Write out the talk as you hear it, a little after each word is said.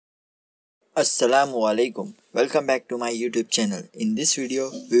Assalamu alaikum. Welcome back to my YouTube channel. In this video,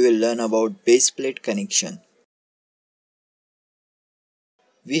 we will learn about baseplate connection.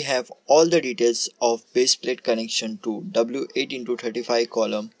 We have all the details of baseplate connection to W8x35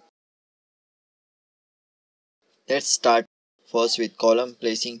 column. Let's start first with column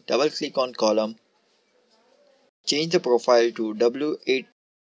placing. Double click on column. Change the profile to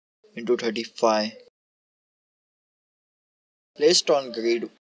W8x35. Placed on grid.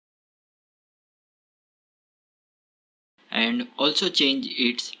 And also change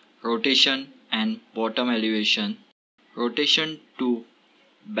its rotation and bottom elevation. Rotation to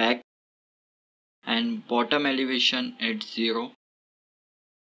back and bottom elevation at 0.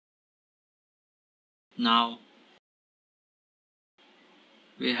 Now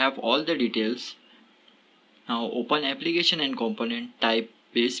we have all the details. Now open application and component, type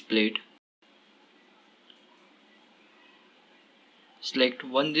baseplate. Select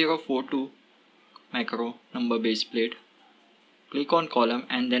 1042 macro number baseplate. Click on column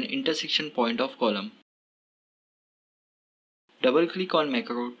and then intersection point of column. Double click on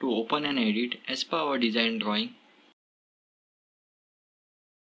macro to open and edit as per our design drawing.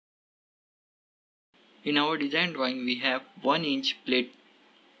 In our design drawing we have 1 inch plate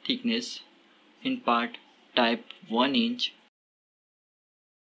thickness. In part, type 1 inch.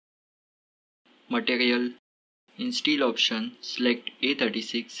 Material, in steel option select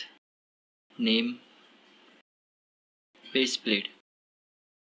A36. Name baseplate.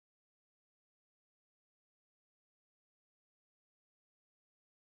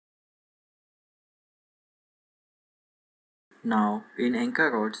 Now in anchor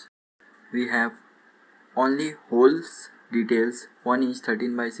rods we have only holes details 1 inch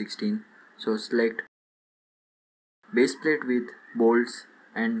 13 by 16. So select baseplate with bolts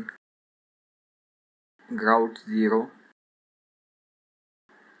and grout 0.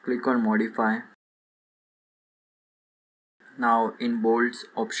 Click on modify. Now in bolts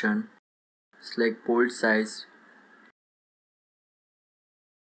option select bolt size.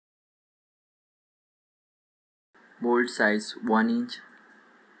 Bolt size 1 inch.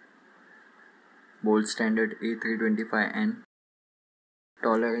 Bolt standard A325N.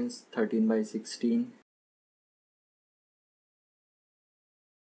 Tolerance 13 by 16.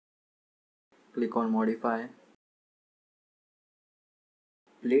 Click on modify.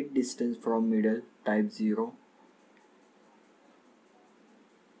 Plate distance from middle type 0.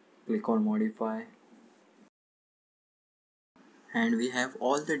 Click on modify. And we have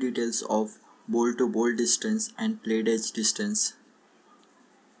all the details of bolt to bolt distance and plate edge distance.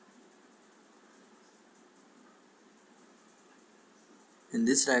 In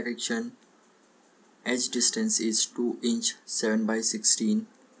this direction, edge distance is 2 inch 7 by 16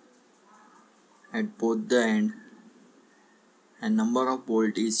 at both the end and number of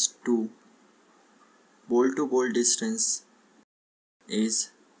bolt is 2. Bolt to bolt distance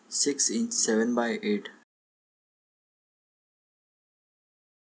is 6 inch 7 by 8.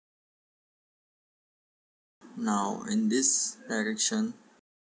 Now in this direction,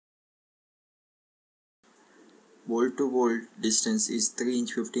 bolt to bolt distance is 3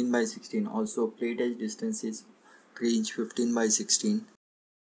 inch 15 by 16. Also plate edge distance is 3 inch 15 by 16.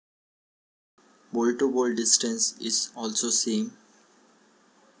 Bolt to bolt distance is also same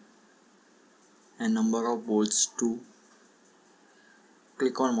and number of bolts 2.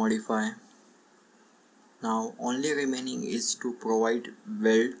 Click on modify. Now only remaining is to provide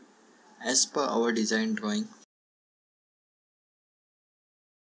weld as per our design drawing.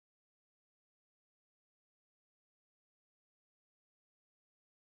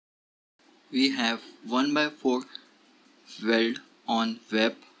 We have 1/4 weld on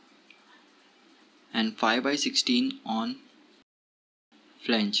web and 5/16 on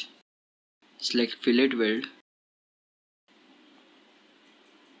flange. Select fillet weld.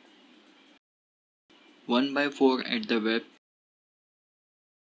 1/4 at the web.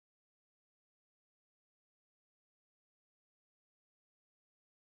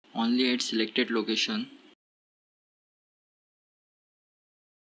 Only at selected location.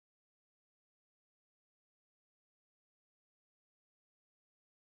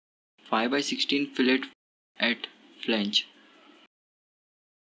 5/16 fillet at flange.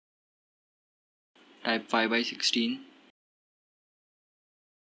 Type 5/16.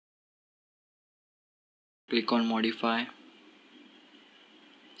 Click on modify.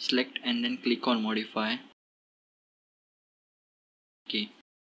 Select and then click on modify. Okay.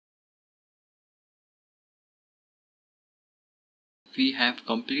 We have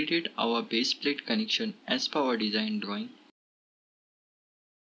completed our baseplate connection as per our design drawing.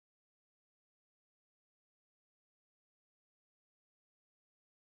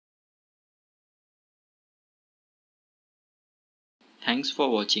 Thanks for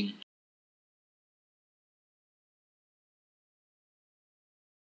watching.